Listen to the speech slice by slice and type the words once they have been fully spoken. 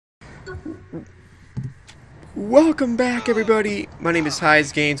Welcome back, everybody. My name is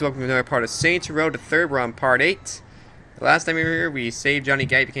Heizgames. Welcome to another part of Saints Row the Third. We're on part 8. The last time we were here, we saved Johnny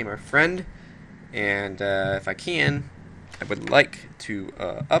Gat, became our friend. And if I can, I would like to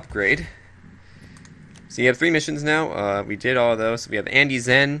upgrade. So you have 3 missions now. We did all of those. So we have Andy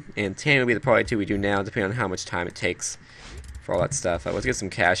Zen, and 10 will be the part 2 we do now, depending on how much time it takes for all that stuff. Let's get some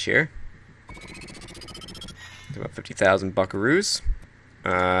cash here. About 50,000 buckaroos.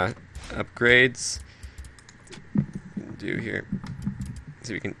 Upgrades. Do here.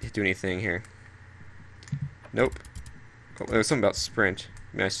 See if we can do anything here. Nope. Oh, there was something about sprint.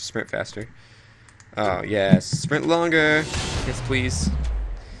 Maybe I should sprint faster. Oh yes, sprint longer. Yes, please.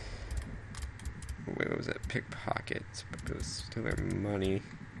 Wait, what was that? Pickpocket. Steal their money.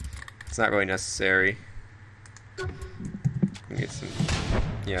 It's not really necessary. Get some.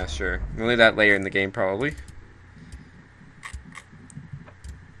 Yeah, sure. We'll leave that later in the game, probably.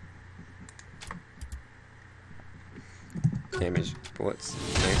 Damage bullets,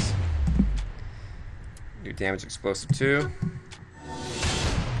 nice. Do damage explosive too.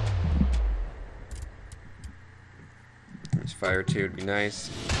 Damage fire too would be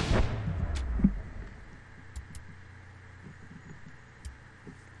nice.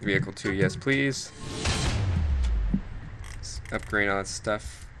 Vehicle 2, yes please. Let's upgrade all that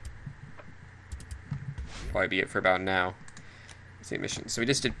stuff. Probably be it for about now. Same mission. So we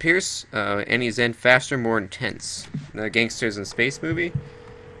just did Pierce, Annie's End, Faster, More Intense. The Gangsters in Space movie.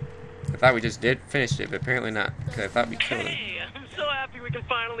 I thought we just finished it, but apparently not, because I thought we killed him. Hey, I'm so happy we can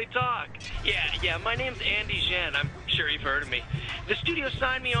finally talk. Yeah, my name's Andy Zhen. I'm sure you've heard of me. The studio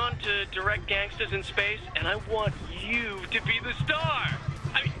signed me on to direct Gangsters in Space, and I want you to be the star.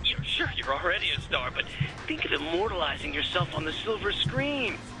 I mean, sure, you're already a star, but think of immortalizing yourself on the silver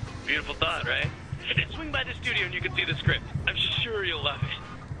screen. Beautiful thought, right? Swing by the studio and you can see the script. I'm sure you'll love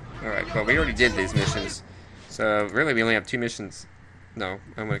it. Alright, well, we already did these missions. So, really, we only have 2 missions. No,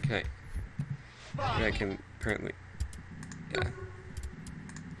 I'm okay. I can currently. Yeah.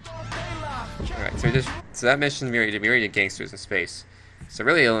 Alright, so that mission we already did Gangsters in Space. So,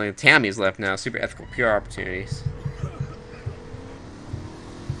 really, only Tammy's left now. Super ethical PR opportunities.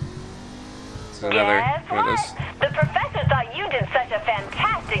 So, another one of those. The professor thought you did such a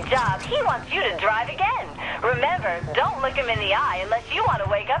fantastic job, he wants you to drive again. Remember, don't look him in the eye unless you want to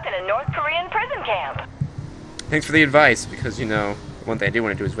wake up in a North Korean prison camp. Thanks for the advice, because, you know, one thing I do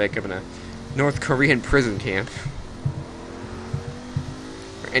want to do is wake up in a North Korean prison camp.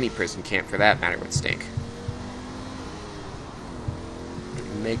 Or any prison camp, for that matter, would stink.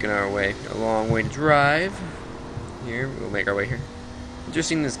 Making our way. A long way to drive. Here, we'll make our way here. Just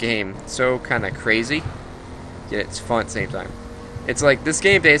seeing this game, so kind of crazy, yet it's fun at the same time. It's like, this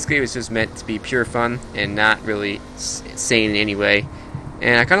game basically was just meant to be pure fun and not really sane in any way.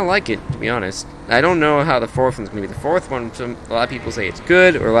 And I kind of like it, to be honest. I don't know how the 4th one's going to be. The 4th one, a lot of people say it's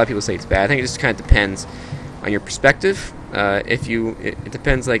good, or a lot of people say it's bad. I think it just kind of depends on your perspective. It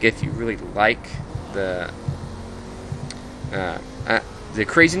depends, like, if you really like the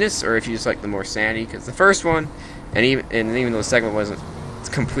craziness, or if you just like the more sanity. Because the first one, and even though the second one wasn't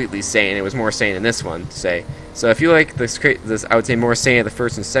completely sane, it was more sane than this one, say. So if you like this, I would say more sane of the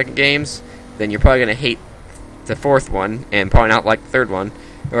first and second games, then you're probably going to hate the 4th one, and probably not like the 3rd one.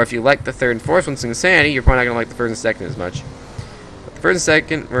 Or if you like the 3rd and 4th one's insanity, you're probably not going to like the 1st and 2nd as much. But the 1st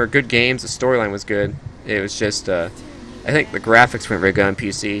and 2nd were good games, the storyline was good. It was just, I think the graphics weren't very good on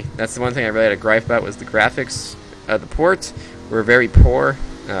PC. That's the one thing I really had a gripe about, was the graphics. The ports were very poor.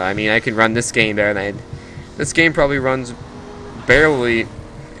 I mean, I could run this game better than this game probably runs barely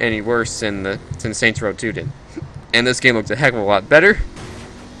any worse than Saints Row 2 did. And this game looks a heck of a lot better.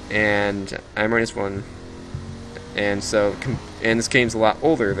 And I'm running this one. And so, and this game's a lot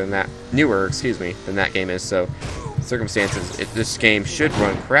older than that, newer, excuse me, than that game is. So, circumstances, this game should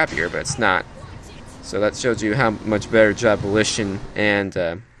run crappier, but it's not. So that shows you how much better job Volition and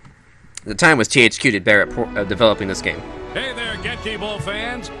the time was THQ did better at developing this game. Hey there, Genki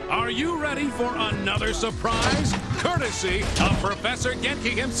fans! Are you ready for another surprise? Courtesy of Professor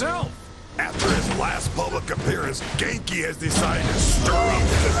Genki himself! After his last public appearance, Genki has decided to stir up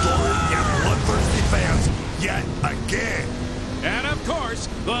the glory and bloodthirsty fans yet again. And of course,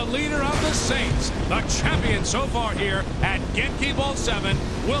 the leader of the Saints, the champion so far here at Genki Bowl 7,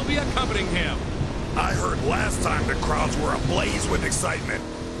 will be accompanying him. I heard last time the crowds were ablaze with excitement.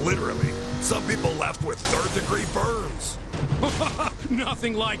 Literally. Some people left with 3rd-degree burns.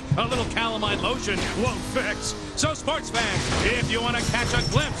 Nothing like a little calamine lotion won't fix. So, sports fans, if you want to catch a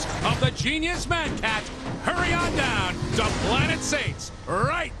glimpse of the genius man cat, hurry on down to Planet Saints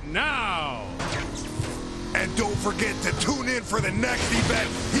right now. And don't forget to tune in for the next event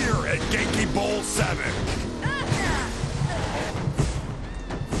here at Genki Bowl 7.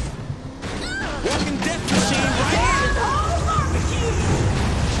 Walking death machine right here.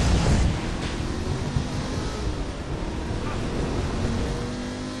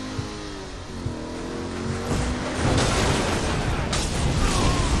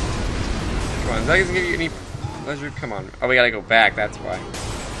 Come on, that doesn't give you any pleasure. Come on. Oh, we gotta go back. That's why.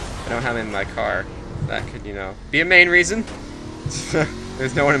 I don't have him in my car. That could, you know, be a main reason.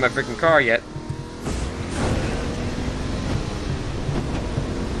 There's no one in my freaking car yet.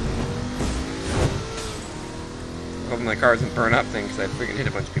 Hoping my car doesn't burn up thing because I freaking hit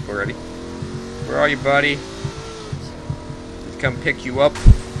a bunch of people already. Where are you, buddy? Come pick you up.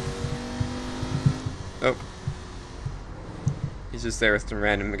 Oh. He's just there with some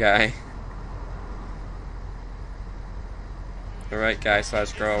random guy. Alright, guy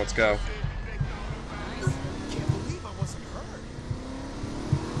slash girl, let's go.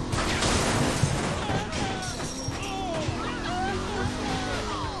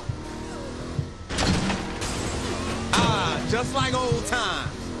 Just like old times.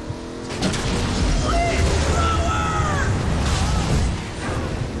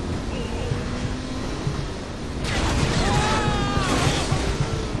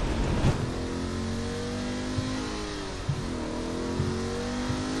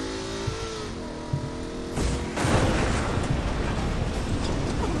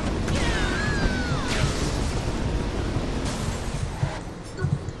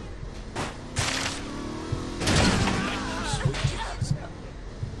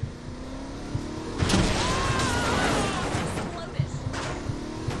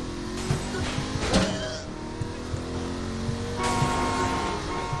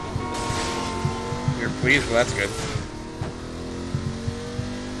 Please, well, that's good.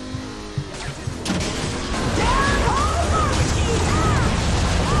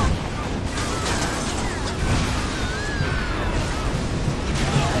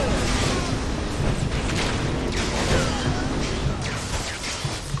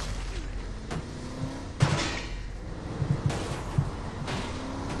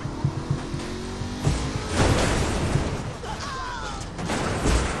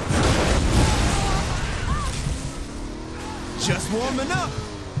 Just warming up.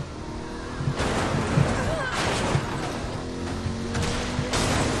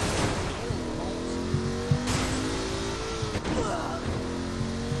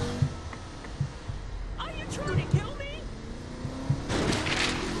 Are you trying to kill me?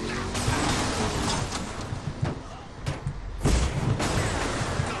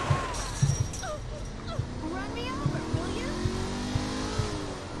 Run me over, will you?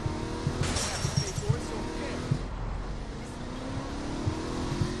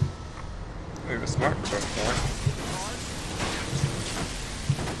 We have a smart so far.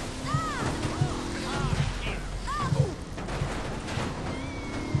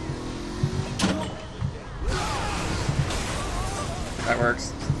 That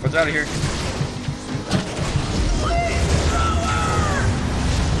works. What's out of here?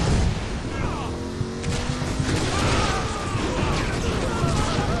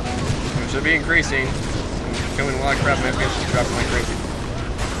 It should be increasing. I'm killing a lot of crap and my FPS is dropping like crazy.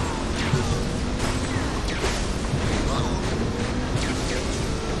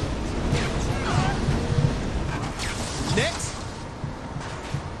 Next.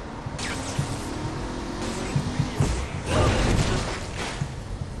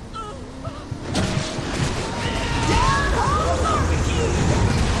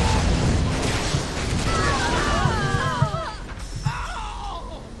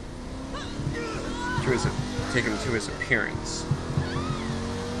 Take him to his appearance.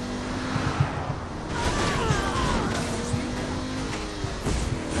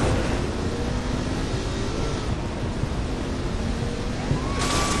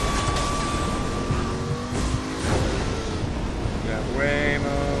 Yeah, way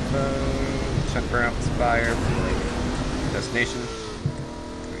more check burn out this fire for like destination.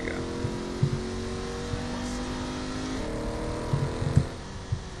 There we go.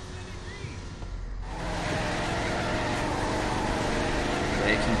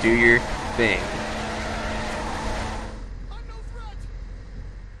 They can do your thing.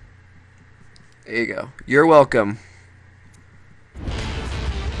 There you go. You're welcome.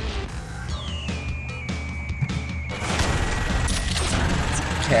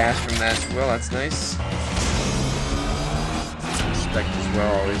 Cash from that as well, that's nice. Respect as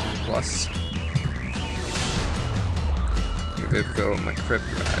well, always a plus. Here we go with my crypt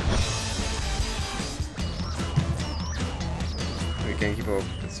ride. We can't keep up.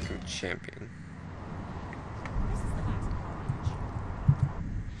 Let's go champion.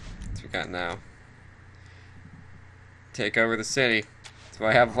 got now? Take over the city. That's what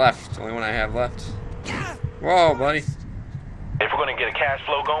I have left. The only one I have left. Whoa, buddy. If we're gonna get a cash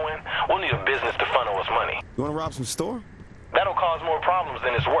flow going, we'll need a business to funnel us money. You wanna rob some store? That'll cause more problems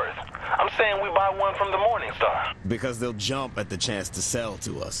than it's worth. I'm saying we buy one from the Morning Star. Because they'll jump at the chance to sell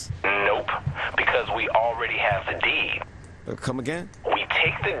to us. Nope, because we already have the deed. Come again? We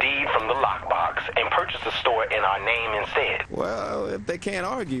take the deed from the lockbox and purchase the store in our name instead. Well, if they can't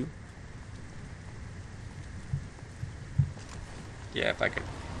argue. Yeah, if I could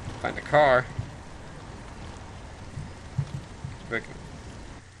find a car. If I can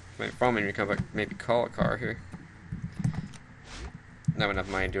find a phone and come back, maybe call a car here. Not enough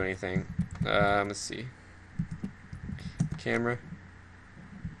money to do anything. Let's see. Camera.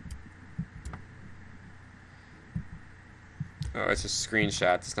 Oh, it's just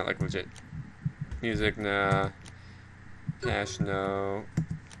screenshots. It's not like legit. Music, nah. Cash, no.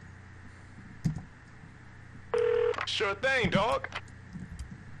 Sure thing, dog.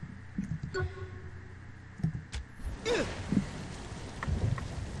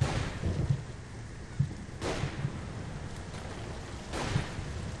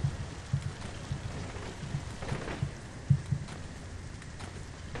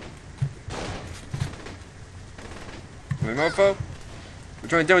 My mofo. We're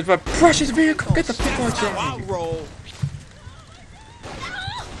trying to damage my precious vehicle. Get the fuck out of here. I'll roll.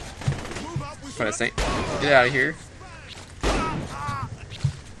 What I say? Get out of here.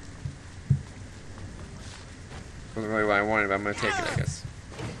 Wasn't really what I wanted, but I'm gonna take it, I guess.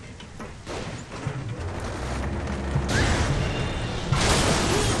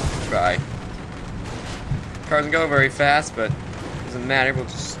 Bye. Cars don't go very fast, but doesn't matter. We'll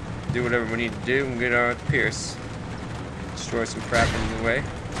just do whatever we need to do and get out to Pierce. Destroy some crap in the way.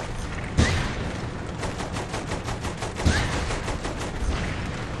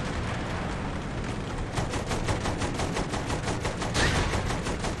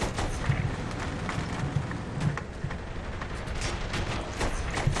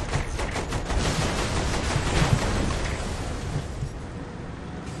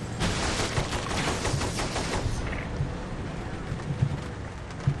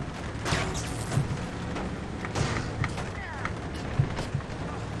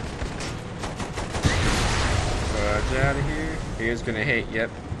 Out of here. Here's gonna hate. Yep.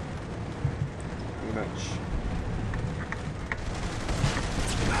 Pretty much.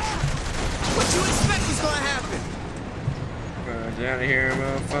 What you expect is gonna happen? Out of here,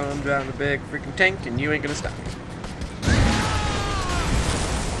 motherfucker. I'm driving a big freaking tank, and you ain't gonna stop me.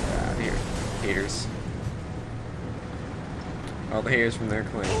 Out of here, haters. All the haters from their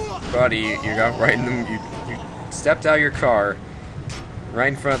clan. Buddy, you got right in the. You stepped out of your car, right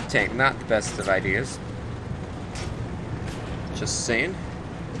in front of the tank. Not the best of ideas. Just saying.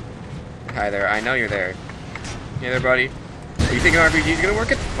 Hi there, I know you're there. Hey there, buddy. You think an RPG's gonna work?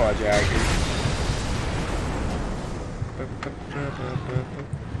 Get the fudge out of here.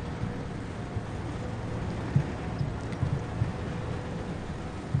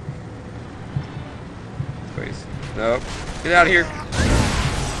 Please. Nope. Get out of here.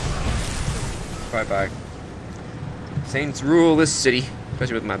 Bye-bye. Saints rule this city.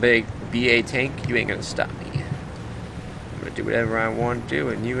 Especially with my big BA tank. You ain't gonna stop me. I'm gonna do whatever I want to do,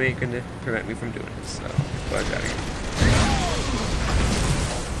 and you ain't gonna prevent me from doing it. So, fudge out of here.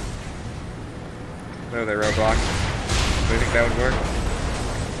 Hello there, Roblox. Do you think that would work?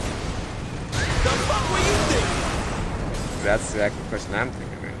 The fuck were you thinking? That's exactly the question I'm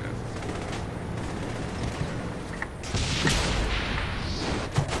thinking right now.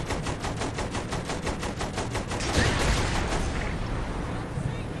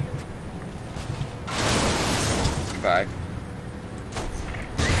 Bye.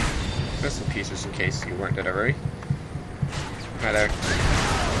 Rest in peace, just in case you weren't dead already. Hi there.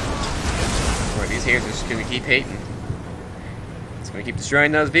 Boy, these haters are just gonna keep hating. It's gonna keep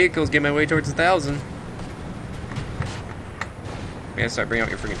destroying those vehicles, get my way towards 1,000. I'm gonna start bringing out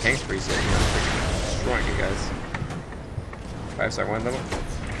your freaking tanks pretty soon. I'm freaking destroying you guys. 5-star 1 level.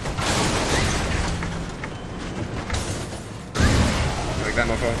 Like that,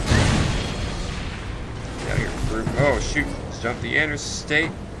 mofo. Get out of here, brute. Oh, shoot. Let's jump the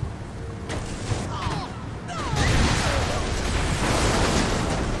interstate.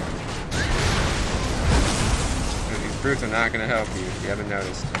 These brutes are not going to help you if you haven't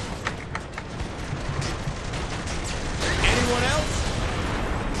noticed. Anyone else?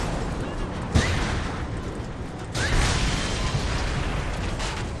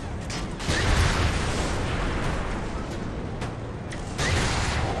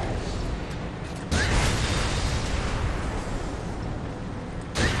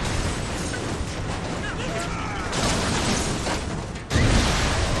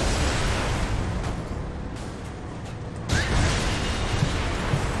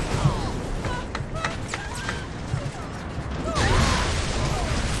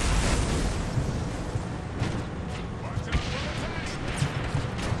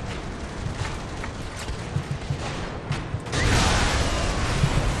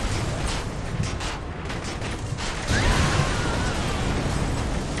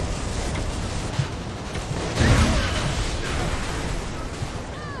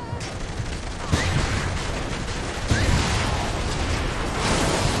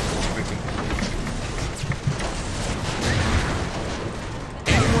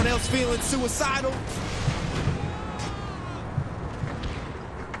 else feeling suicidal?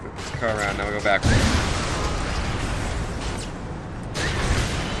 Flip this car around. Now we go backwards.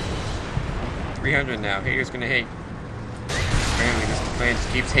 300 now. Haters gonna hate. Apparently, this plane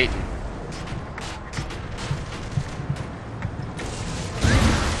just keeps hating.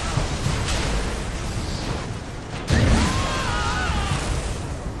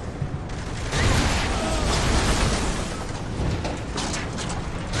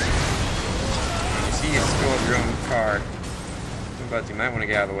 Your own car. But you might want to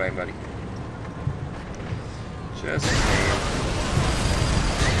get out of the way, buddy. Just saying.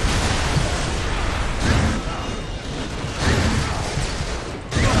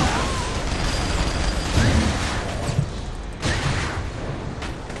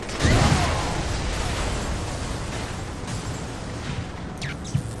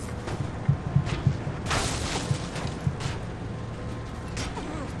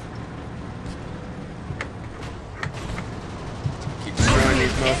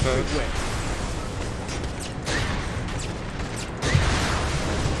 Mofos.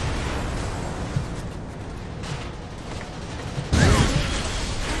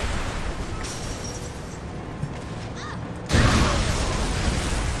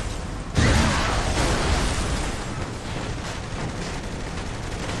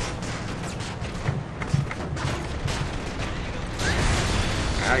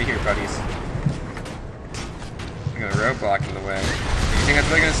 Out of here, buddies. I got a roadblock in the way. You think that's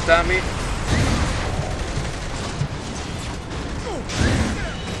really gonna stop me?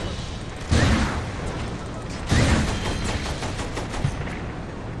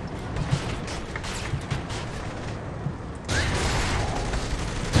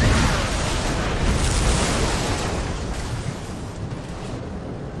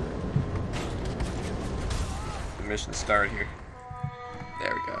 The mission started here.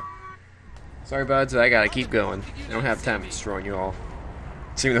 There we go. Sorry, buds, I gotta keep going. I don't have time for destroying you all.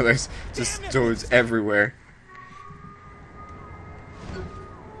 Even though there's just doors everywhere.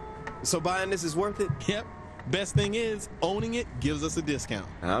 So buying this is worth it? Yep. Best thing is, owning it gives us a discount.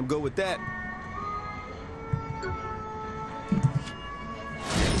 I'm good with that.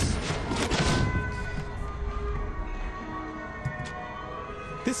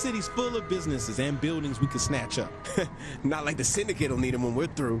 This city's full of businesses and buildings we could snatch up. Not like the Syndicate will need them when we're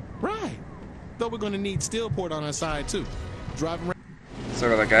through. Right. Though we're gonna need Steelport on our side too. Driving around.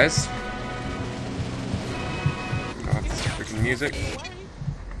 Sorry about that, guys. Off this freaking music.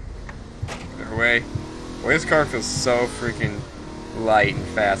 Get away. Boy, this car feels so freaking light and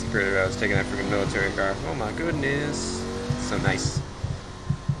fast compared to what I was taking that freaking military car. Oh my goodness. So nice.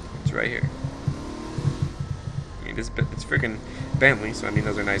 It's right here. I mean, it's freaking Bentley, so I mean,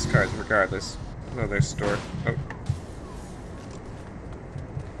 those are nice cars regardless. Oh, there's store. Oh.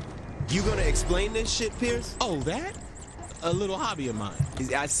 You gonna explain this shit, Pierce? Oh, that? A little hobby of mine.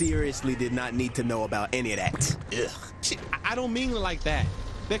 I seriously did not need to know about any of that. Ugh. Shit, I don't mean it like that.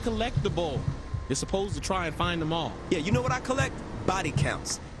 They're collectible. You're supposed to try and find them all. Yeah, you know what I collect? Body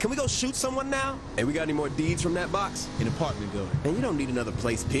counts. Can we go shoot someone now? Hey, we got any more deeds from that box? An apartment building. Man, you don't need another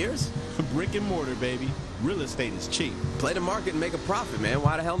place, Pierce. Brick and mortar, baby. Real estate is cheap. Play the market and make a profit, man.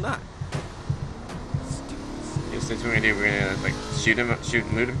 Why the hell not? Since we're gonna do, we're gonna like shoot and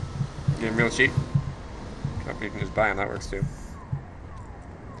loot him, get him real cheap. Or you can just buy him. That works too.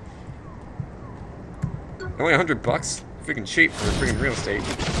 Only $100. Freaking cheap for freaking real estate.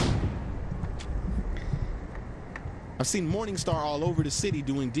 I've seen Morningstar all over the city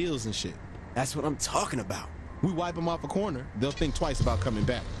doing deals and shit. That's what I'm talking about. We wipe them off a corner, they'll think twice about coming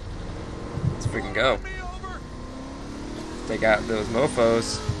back. Let's freaking go. Take out those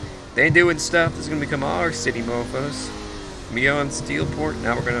mofos. They ain't doing stuff that's gonna become our city mofos. We own Steelport,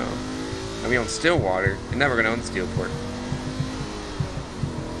 now we're gonna own. And we own Stilwater, and now we're gonna own Steelport.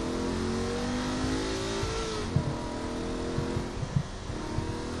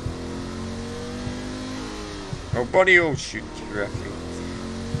 Oh, buddy, oh shoot, directly.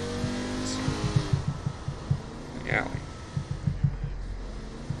 The alley.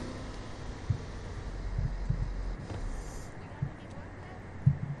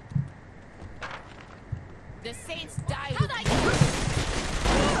 The Saints died.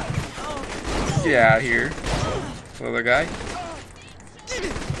 Get out of here. Little guy.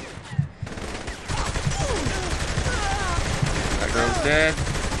 That girl's dead.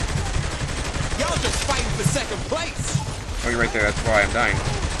 Y'all just fighting for second place. Oh, you're right there. That's why I'm dying.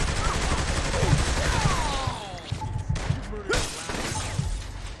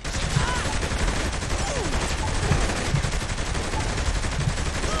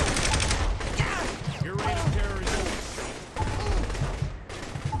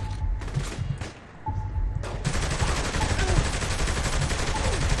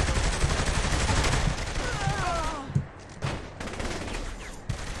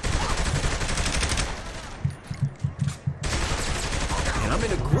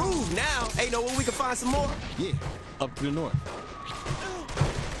 Move now. Ain't no way we can find some more. Yeah, up to the north.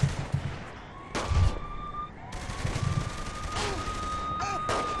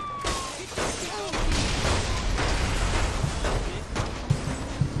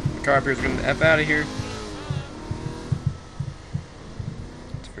 The car up here is gonna F out of here.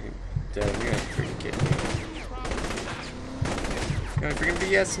 It's freaking dead. You're gonna freaking kidding me. You're gonna freaking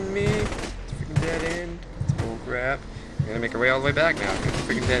BS me. It's freaking dead end. It's bull crap. We're gonna make our way all the way back now. It's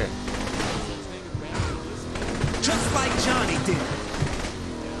freaking dead end. Just like Johnny did.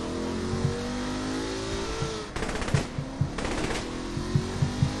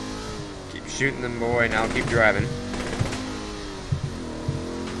 Keep shooting them, boy, and I'll keep driving.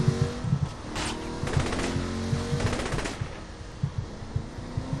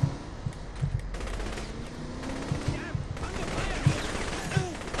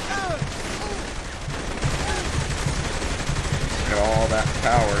 All that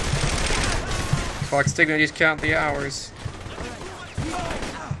power. Clock's ticking, I just count the hours.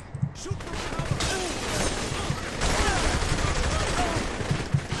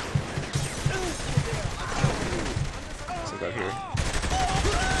 Let's go here.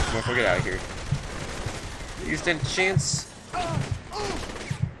 Come on, get out of here. You stand a chance.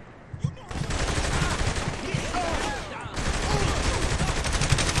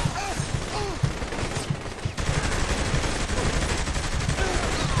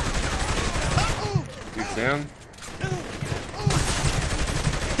 Down.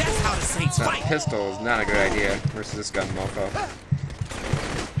 That's how the Saints That fight. pistol is not a good idea versus this gun, mofo.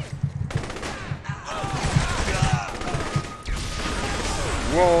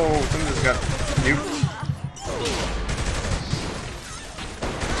 Whoa! Someone just got nuked.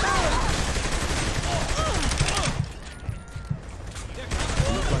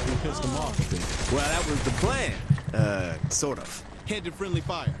 Looks like we pissed them off a bit. Well, that was the plan. Sort of. Head to friendly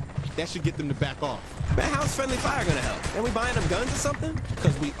fire. That should get them to back off. Man, how's friendly fire gonna help? Are we buying them guns or something?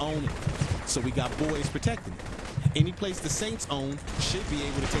 Because we own it. So we got boys protecting it. Any place the Saints own should be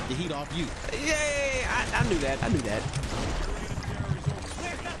able to take the heat off you. Yeah, I knew that. I knew that.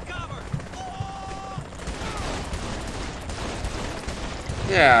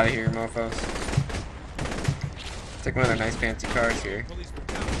 Get out of here, mofos. Take one of their nice fancy cars here.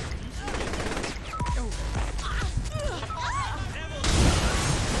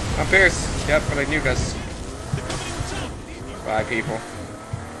 Oh, Pierce. Yep, but they nuke us. 5 people.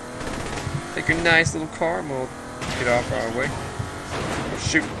 Take your nice little car and we'll get off our way. Oh,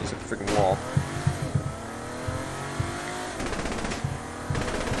 shoot, there's a freaking wall.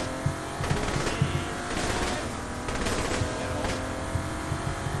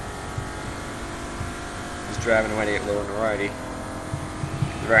 Just driving away to get low in variety.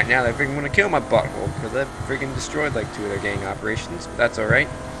 Right now, they freaking want to kill my butthole because I've freaking destroyed like 2 of their gang operations, but that's alright.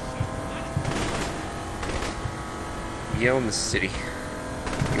 We own the city,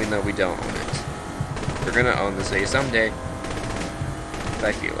 even though we don't own it. We're gonna own the city someday.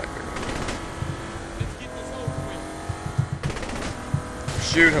 I feel like we're gonna.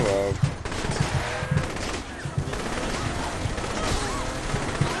 Shoot, hello.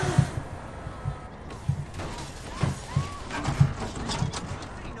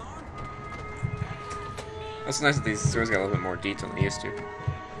 It's nice that these stories got a little bit more detail than they used to.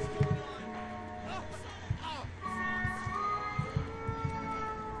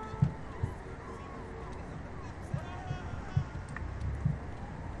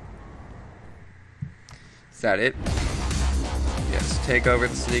 Is that it? Yes, take over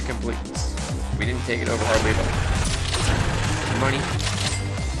the city complete. We didn't take it over hardly at all. Money.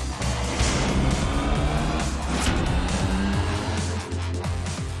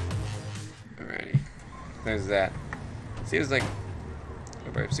 Alrighty. There's that. See, there's like...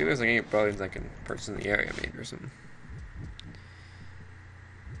 See, there's like any buildings I can purchase in the area, maybe, or something.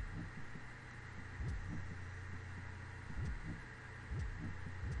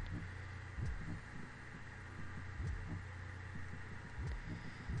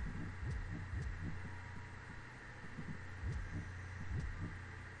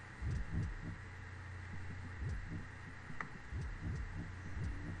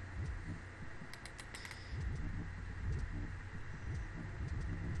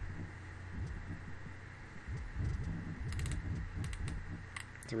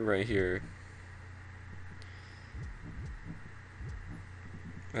 Right here.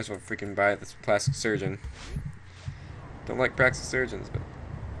 Might as well freaking buy this plastic surgeon. Don't like plastic surgeons, but...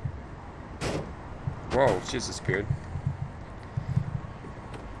 Whoa, she just disappeared.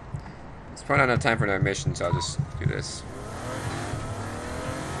 It's probably not enough time for another mission, so I'll just do this.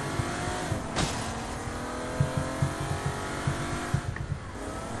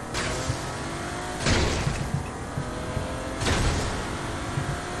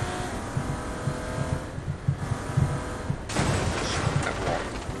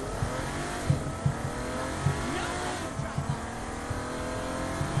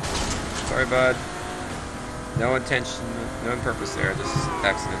 Sorry, bud. No intention, no purpose there, just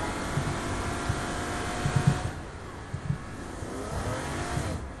accident.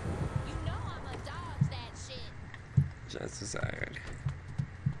 You know I'm a dodge that shit. Just desired.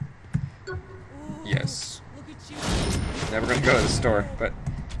 Yes. Look at you. Never gonna go to the store, but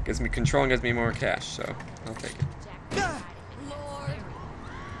gives me control and gives me more cash, so I'll take it.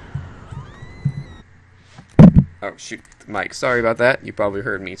 Oh shoot, the mic. Sorry about that. You probably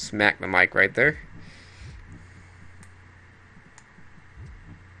heard me smack the mic right there.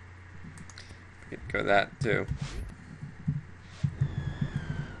 Go that too.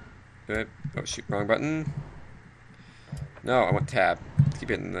 Good. Oh shoot, wrong button. No, I want tab. Keep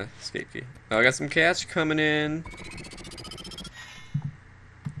hitting the escape key. Oh, I got some cash coming in.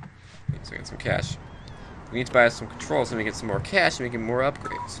 So I got some cash. We need to buy some controls so we get some more cash and we get more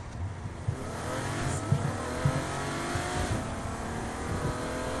upgrades.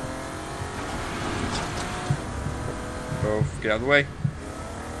 Both get out of the way.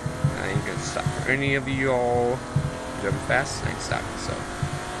 I ain't gonna stop for any of y'all. You're driving fast, I ain't stopping, so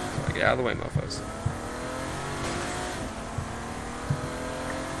get out of the way, mofos.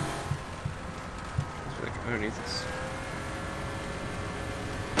 It's like underneath this.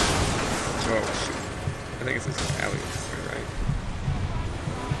 Oh shoot. I think it's this alley here, right?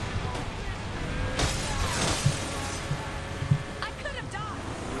 I could have died.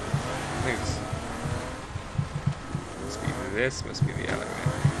 I think it's must be this, must be the alleyway.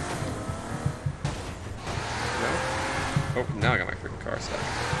 No? Oh, now I got my freaking car stuck.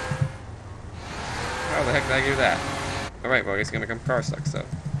 How the heck did I do that? Alright, well I guess I'm gonna become car stuck, so.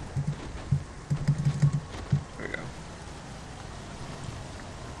 There we go.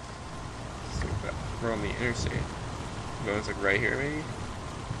 So we're on the interstate. Going like right here, maybe?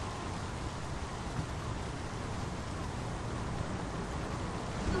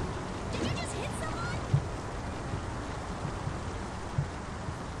 Did you just hit someone?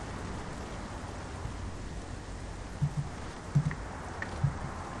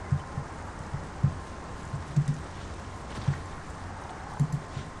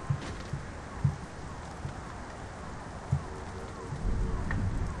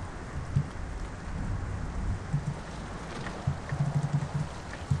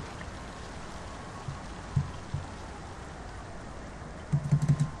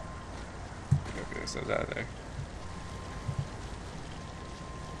 So I was out of there.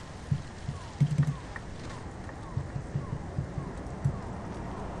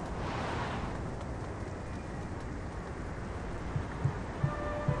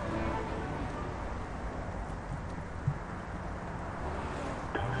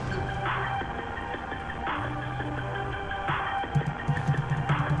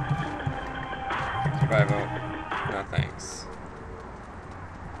 Survival. No thanks.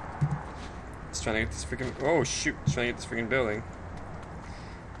 Trying to get this freaking. Oh shoot! Trying to get this freaking building.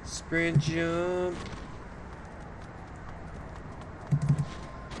 Sprint jump.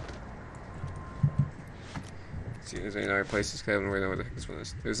 Let's see if there's any other places. I don't really know where the heck this one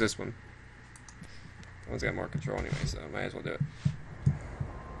is. There's this one. That one's got more control anyway, so I might as well do it.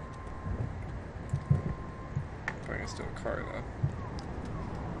 Probably gonna steal a car though.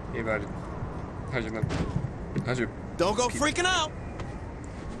 Hey bud. How's your Don't go freaking out.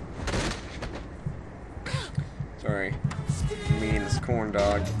 Sorry. Me and this corn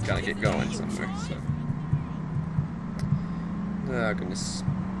dog gotta get going somewhere, so. Oh goodness.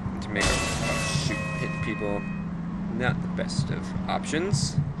 To make hit people. Not the best of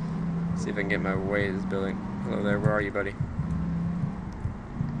options. See if I can get my way to this building. Hello there, where are you, buddy?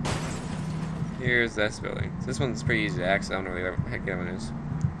 Here's this building. So this one's pretty easy to access. I don't know where the heck that one is.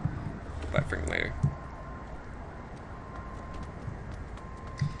 But freaking later.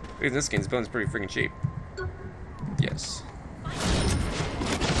 Look at this game, this building's pretty freaking cheap. Yes.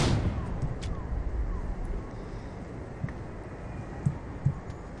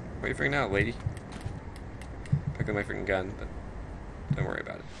 Why are you freaking out, lady? Pick up my freaking gun, but don't worry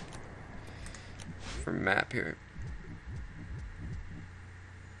about it. For map here.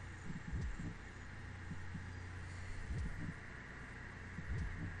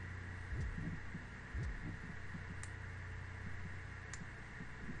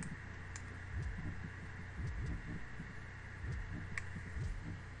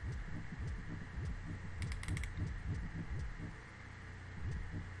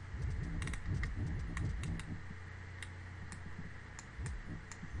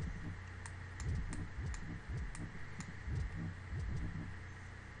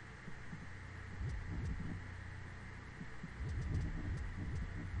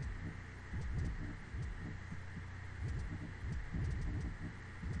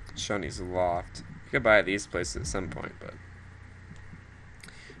 Shoney's Loft. You could buy these places at some point, but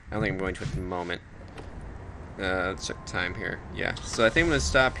I don't think I'm going to at the moment. Let's check the time here. Yeah, so I think I'm going to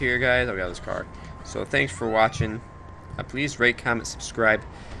stop here, guys. Oh, we got this car. So thanks for watching. Please rate, comment, subscribe.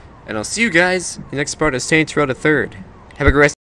 And I'll see you guys in the next part of Saints Row the 3rd. Have a great